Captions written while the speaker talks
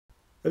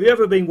Have you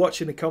ever been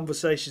watching the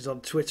conversations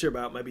on Twitter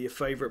about maybe your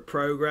favourite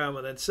program,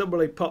 and then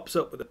somebody pops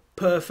up with a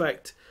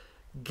perfect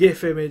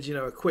GIF image,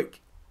 a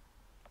quick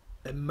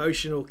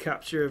emotional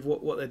capture of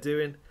what they're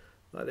doing,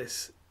 like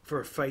this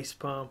for a face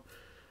palm?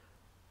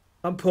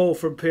 I'm Paul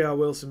from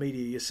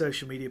prwilsonmedia, your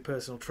social media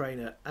personal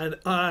trainer, and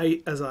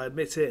as I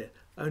admit here,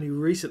 only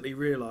recently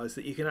realised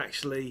that you can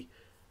actually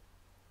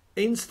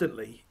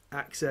instantly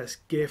access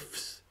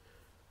GIFs,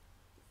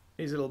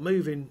 these little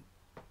moving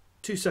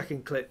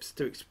 2-second clips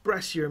to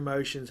express your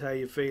emotions, how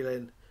you're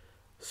feeling,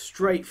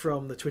 straight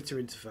from the Twitter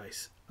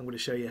interface. I'm going to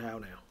show you how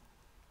now.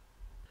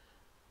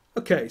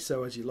 Okay,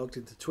 so as you logged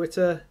into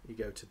Twitter, you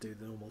go to do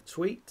the normal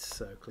tweet,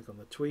 so click on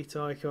the tweet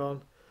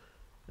icon,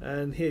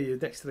 and here you're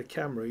next to the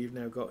camera, you've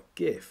now got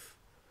GIF,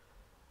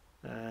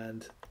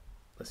 and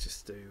let's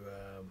just do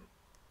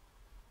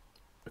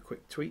a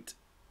quick tweet.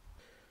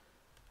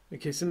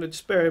 Okay, so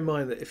just bear in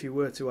mind that if you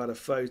were to add a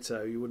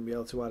photo, you wouldn't be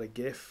able to add a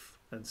GIF,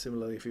 and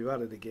similarly if you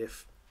added a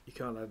GIF, you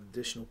can't add an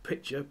additional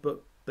picture,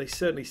 but they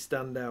certainly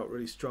stand out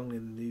really strongly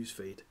in the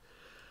newsfeed.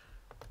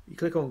 You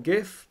click on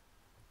GIF,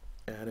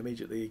 and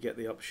immediately you get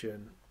the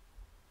option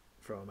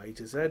from A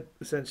to Z,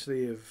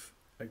 essentially, of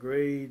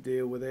agree,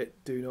 deal with it,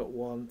 do not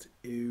want,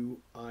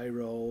 ew, eye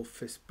roll,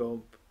 fist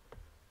bump.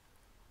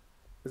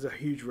 There's a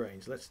huge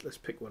range. Let's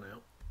pick one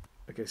out.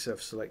 Okay, so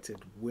I've selected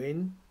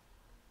win.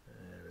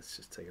 Let's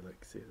just take a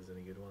look, see if there's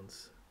any good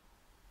ones.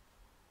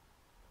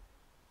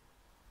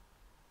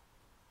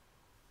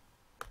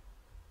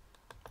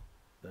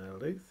 That'll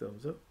do,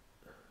 thumbs up.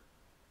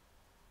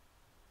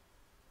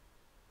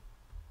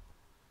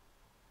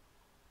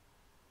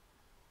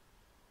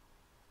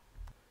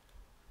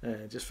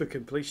 And just for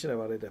completion,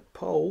 I've added a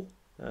poll,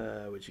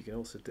 which you can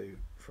also do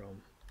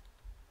from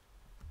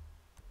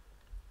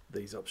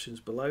these options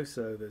below.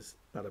 So there's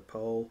add a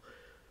poll.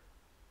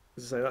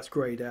 As I say, that's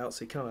greyed out,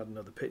 so you can't add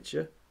another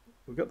picture.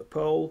 We've got the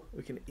poll.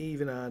 We can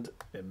even add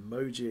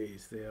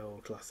emojis, the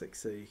old classic.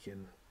 So you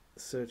can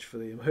search for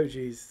the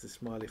emojis, the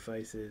smiley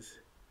faces.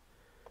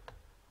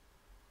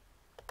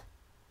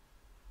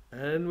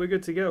 And we're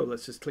good to go.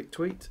 Let's just click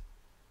tweet.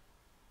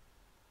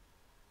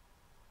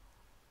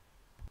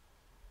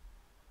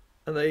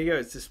 And there you go,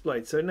 it's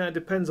displayed. So now it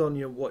depends on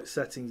what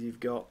settings you've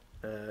got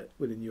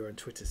within your own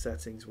Twitter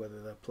settings,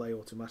 whether they'll play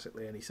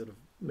automatically any sort of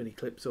mini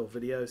clips or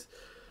videos.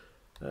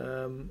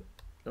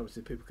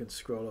 Obviously people can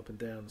scroll up and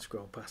down and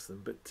scroll past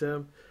them, but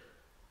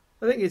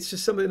I think it's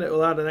just something that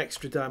will add an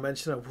extra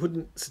dimension. I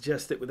wouldn't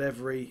suggest it with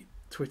every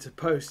Twitter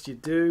post you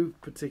do,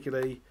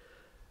 particularly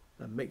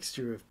a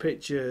mixture of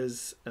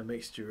pictures, a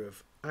mixture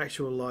of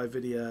actual live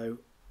video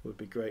would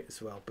be great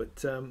as well.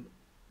 But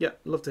yeah,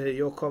 love to hear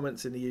your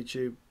comments in the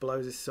YouTube below.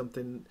 Is this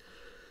something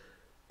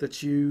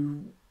that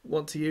you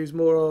want to use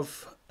more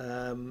of?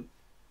 Are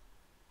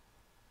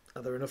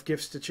there enough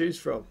GIFs to choose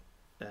from?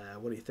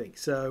 What do you think?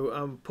 So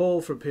I'm Paul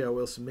from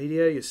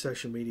prwilsonmedia, your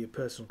social media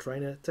personal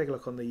trainer. Take a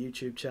look on the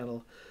YouTube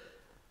channel.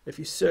 If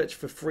you search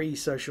for free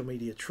social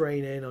media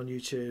training on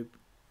YouTube,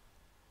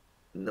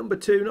 number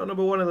 2, not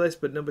number 1 on the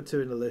list, but number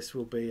 2 in the list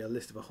will be a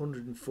list of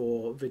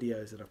 104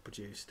 videos that I've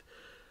produced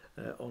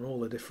on all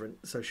the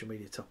different social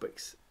media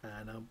topics,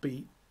 and I'll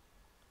be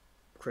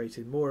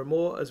creating more and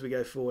more as we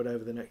go forward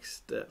over the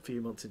next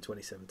few months in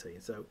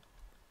 2017. So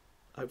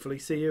hopefully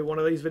see you in one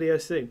of these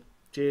videos soon.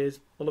 Cheers,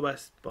 all the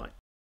best, bye.